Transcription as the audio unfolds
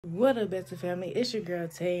What up, Betsy family? It's your girl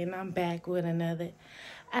Tay, and I'm back with another.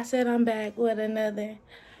 I said I'm back with another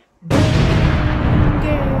banger.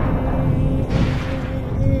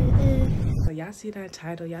 So y'all see that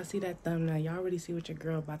title, y'all see that thumbnail, y'all already see what your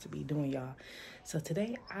girl about to be doing, y'all. So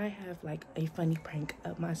today I have like a funny prank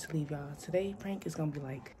up my sleeve, y'all. Today's prank is gonna be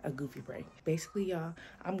like a goofy prank. Basically, y'all,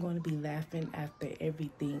 I'm gonna be laughing after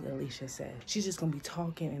everything Alisha said. She's just gonna be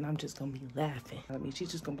talking and I'm just gonna be laughing. I mean,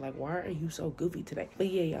 she's just gonna be like, why are you so goofy today? But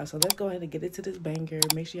yeah, y'all, so let's go ahead and get into this banger.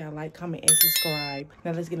 Make sure y'all like, comment, and subscribe.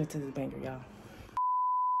 Now let's get into this banger, y'all.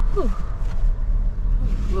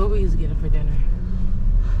 What we was getting for dinner?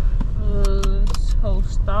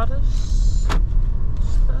 Tostadas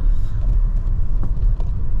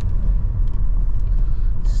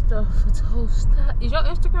stuff for toast. Is your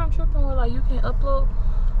Instagram tripping where like you can upload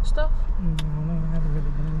stuff? No, I haven't really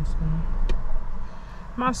been in this one.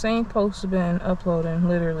 My same posts have been uploading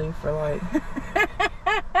literally for like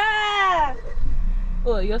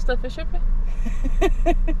what, your stuff is tripping?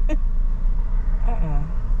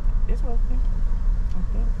 It's working.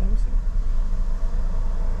 Okay, let me see.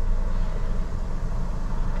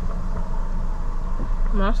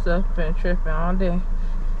 My stuff been tripping all day.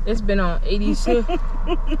 It's been on 86.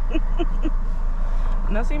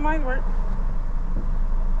 Now see, mine work.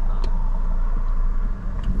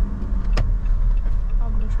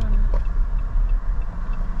 I've been trying to.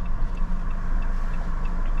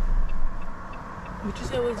 What you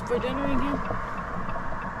said was for dinner again?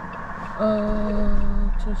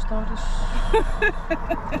 Tostadas.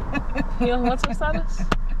 You don't want tostadas?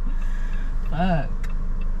 Fuck.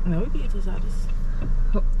 No, we can eat tostadas.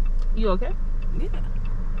 You okay? Yeah.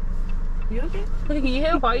 You okay?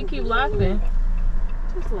 Yeah, why you keep laughing?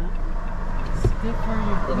 Just laugh. It's good for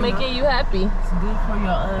you. What's making you happy? It's good for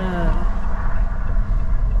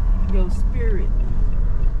your spirit.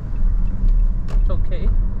 Okay.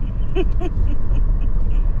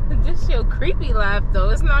 Just your creepy laugh though.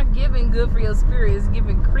 It's not giving good for your spirit, it's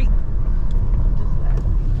giving creep. Just laugh.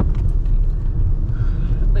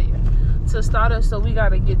 But yeah. Tostada, so we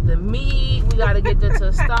gotta get the meat, we gotta get the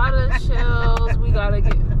tostada shells, we gotta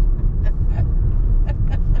get.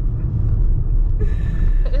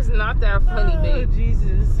 It's not that funny, babe. Oh,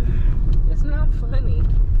 Jesus. It's not funny.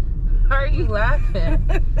 Why are you laughing?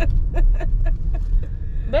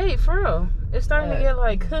 Babe, for real. It's starting to get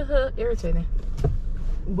like irritating.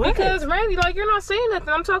 What? Because Randy, like, you're not saying nothing.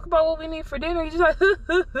 I'm talking about what we need for dinner. You're just like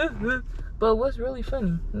but what's really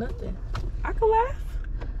funny? Nothing. I can laugh.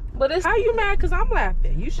 But it's how you mad because I'm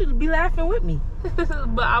laughing? You should be laughing with me.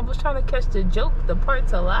 But I was trying to catch the joke, the part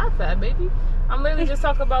to laugh at, baby. I'm literally just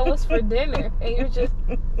talking about what's for dinner, and you're just.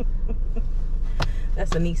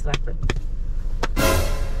 That's a knee slapper.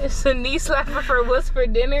 It's a knee slapper for what's for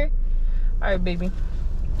dinner. All right, baby.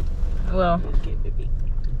 Well. Okay, baby.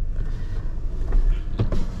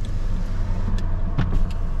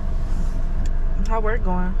 How work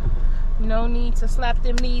going? No need to slap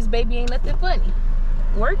them knees, baby. Ain't nothing funny.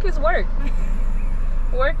 Work is work.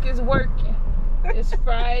 Work is working. It's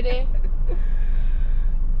Friday.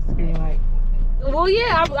 Like, well,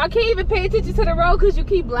 yeah, I can't even pay attention to the road because you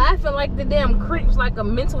keep laughing like the damn creeps, like a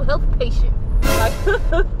mental health patient. Like,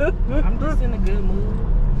 I'm just in a good mood.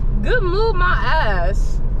 Good mood, my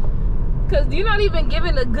ass. Because you're not even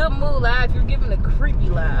giving a good mood laugh. You're giving a creepy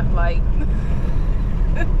laugh. Like,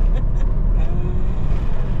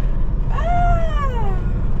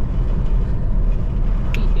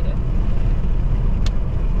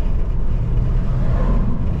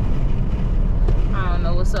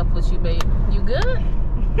 what's up with you, babe? You good? I'm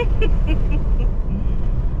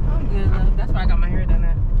good, love. That's why I got my hair done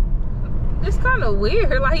now. It's kind of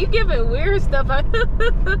weird. Like, you giving weird stuff.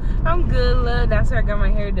 I'm good, love. That's why I got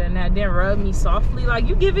my hair done now. Then rub me softly. Like,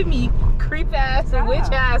 you giving me creep ass and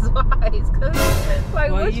witch ass vibes. Cause,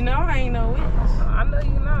 like, well, you know I ain't no witch. I know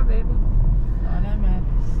you not, baby. All that matters.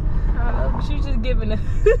 I know, but you just giving a.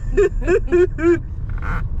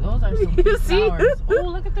 Those are some you see? flowers. Oh,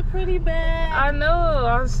 look at the pretty bag. I know.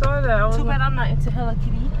 I saw that. Too bad I'm not into Hello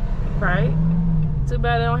Kitty. Right? Too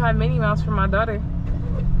bad I don't have Minnie Mouse for my daughter.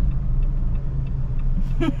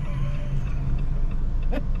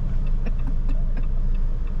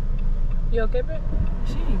 You okay, babe?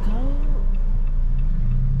 She go.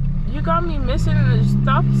 You got me missing the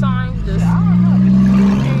stop signs. I don't know. You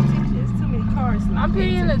paying attention. There's too many cars. I'm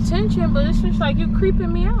paying attention, but it's just like you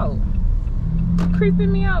creeping me out.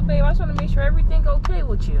 Creeping me out, babe. I just want to make sure everything okay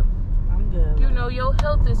with you. I'm good. You know your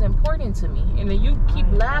health is important to me, and then you keep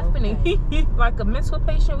laughing and like a mental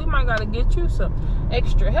patient. We might gotta get you some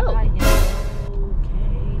extra help. I am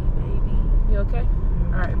okay, baby. You okay?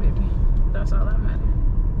 All right, baby. That's all that matters.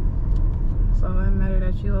 That's all that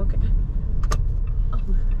matters, that you okay. Oh.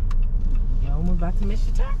 You're almost about to miss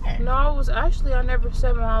your turn. No, I never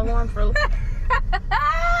set my alarm for.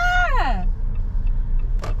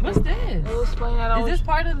 What's this? We'll explain that. Is this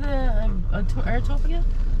part of the Airtopia?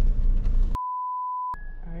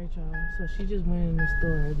 Alright, y'all. So she just went in the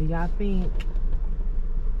store. Do y'all think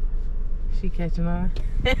she catching on?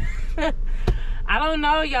 I don't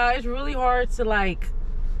know, y'all. It's really hard to like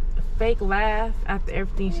fake laugh after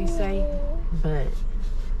everything she say, but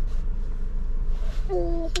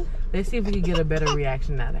let's see if we can get a better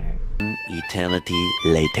reaction out of her. Eternity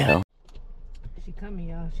later. She coming,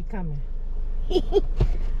 y'all. She coming.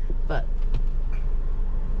 But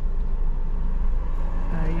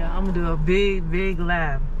alright, y'all. I'm gonna do a big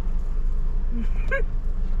laugh.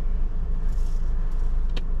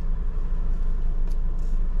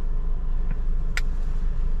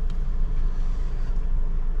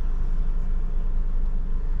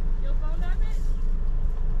 Your phone died, bitch?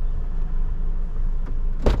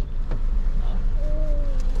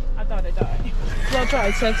 I thought it died. Y'all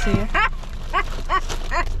try texting you.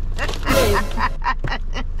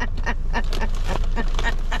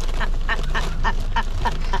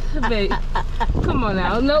 Babe, come on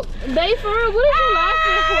now. No, babe, for real, what are you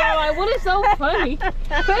laughing for? Like, what is so funny?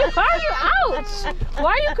 Babe, why are you ouch?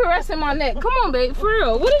 Why are you caressing my neck? Come on, babe, for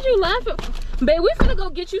real. What did you laugh at? Babe, we finna go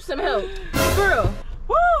get you some help. For real.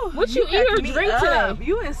 Woo, What you eat or drink today?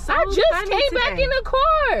 You is so I just funny came back today. in the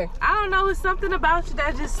car. I don't know, it's something about you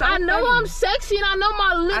that just so I know funny. I'm sexy and I know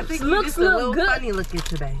my I lips think you looks just a look little good. funny looking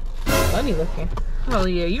today. Funny looking. Oh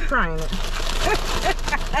yeah, you trying it.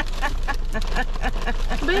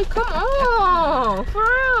 Babe, come on. For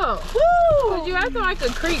real. Woo! Cause you acting like a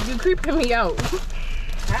creep. You creeping me out.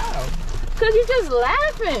 How? Cause you just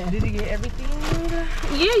laughing. Did you get everything?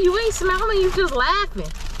 Yeah, you ain't smiling, you just laughing.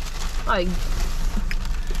 Like,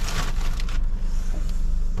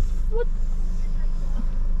 what?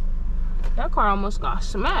 That car almost got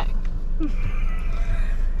smacked.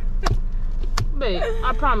 Babe,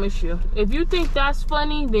 I promise you. If you think that's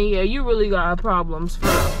funny, then yeah, you really got problems, for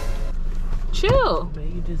real. Chill. But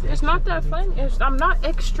you just It's not that funny. I'm not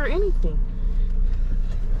extra anything.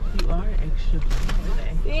 You are extra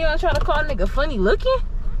today. You gonna try to call a nigga funny looking?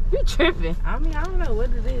 You tripping. I mean, I don't know what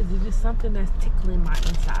it is. It's just something that's tickling my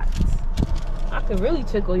insides. I could really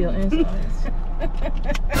tickle your insides.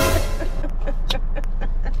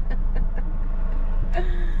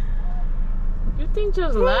 You think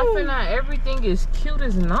just laughing at everything is cute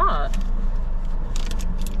is not.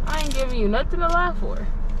 I ain't giving you nothing to laugh for.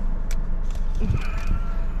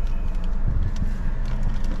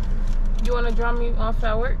 You wanna drop me off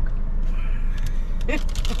at work?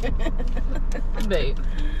 Babe.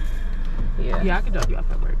 Yeah. Yeah, I can drop you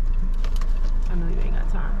off at work. I know you ain't got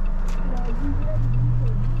time.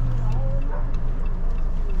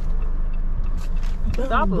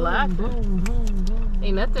 Stop laughing. Boom, boom, boom.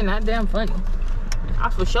 Ain't nothing that damn funny. I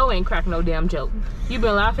for sure ain't crack no damn joke. You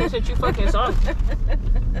been laughing since you fucking saw me.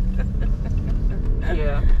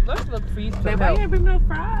 Yeah. Let's look for you some Babe, why help. you ain't bring no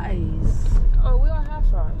fries? Oh, we don't have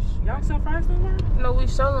fries. Y'all sell fries no more? No, we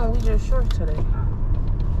selling. We just short today.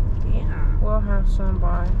 Yeah. We'll have some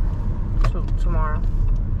by tomorrow.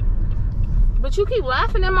 But you keep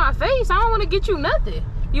laughing in my face. I don't want to get you nothing.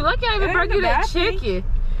 You lucky I even brought you that chicken.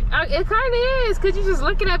 It kind of is, because you just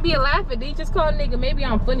looking at me and laughing. Then you just call a nigga, maybe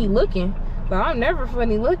I'm funny looking. But I'm never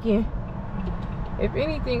funny looking. If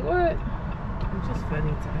anything, what? I'm just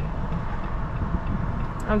funny today.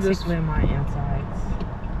 I'm just tickling my insides.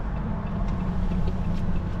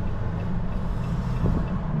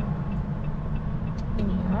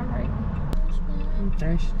 Yeah, alright. I'm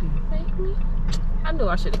thirsty. Baby. I knew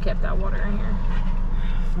I should have kept that water in here.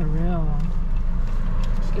 For real.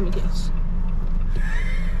 Just give me a kiss.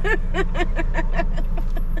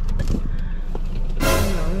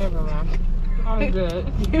 No, never mind. I'm good.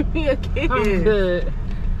 Give me a kiss. I'm good.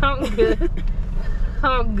 I'm good.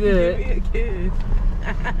 I'm good. Give me a kiss.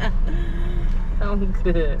 I'm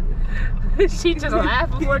good. She just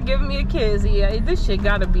laughed before giving me a kiss. Yeah, this shit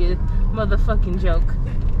gotta be a motherfucking joke.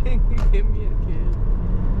 Give me a kiss.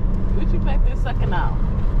 What you back there sucking out?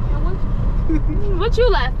 What you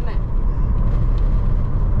laughing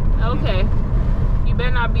at? Okay. You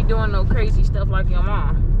better not be doing no crazy stuff like your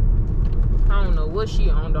mom. I don't know what she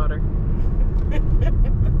on, daughter.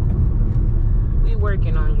 We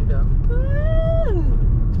working on you though.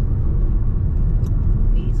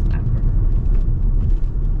 Knee slapper.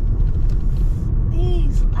 Knee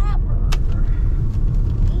slapper.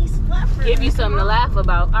 Knee slapper. Give you something to laugh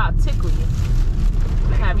about. I'll tickle you.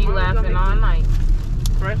 Have you laughing all night.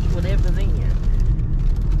 Fresh whatever's in here.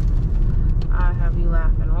 I'll have you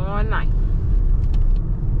laughing all night.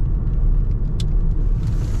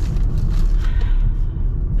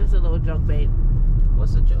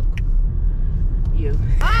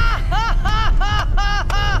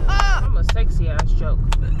 sexy ass joke.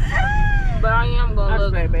 But I am gonna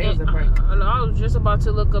look. I was just about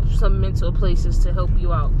to look up some mental places to help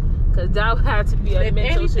you out, cause that had to be a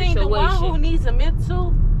mental situation. The one who needs a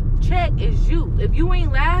mental check is you. If you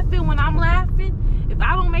ain't laughing when I'm laughing, if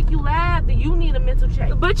I don't make you laugh, then you need a mental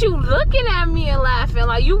check. But you looking at me and laughing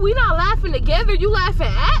like we not laughing together. You laughing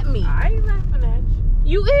at me. I ain't laughing at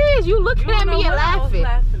you. You is. You looking at me and laughing.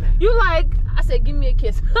 You like, I said, give me a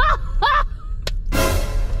kiss.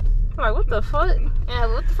 Like, what the fuck? Yeah,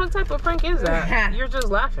 what the fuck type of prank is that? You're just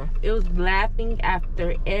laughing. It was laughing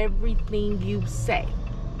after everything you say.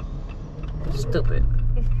 Stupid.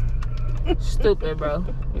 Stupid, bro.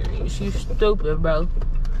 You stupid, bro.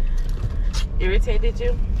 Irritated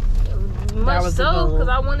you? Much so, because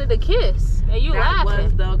I wanted a kiss. And you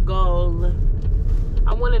laughing. That was the goal.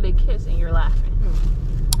 I wanted a kiss and you're laughing.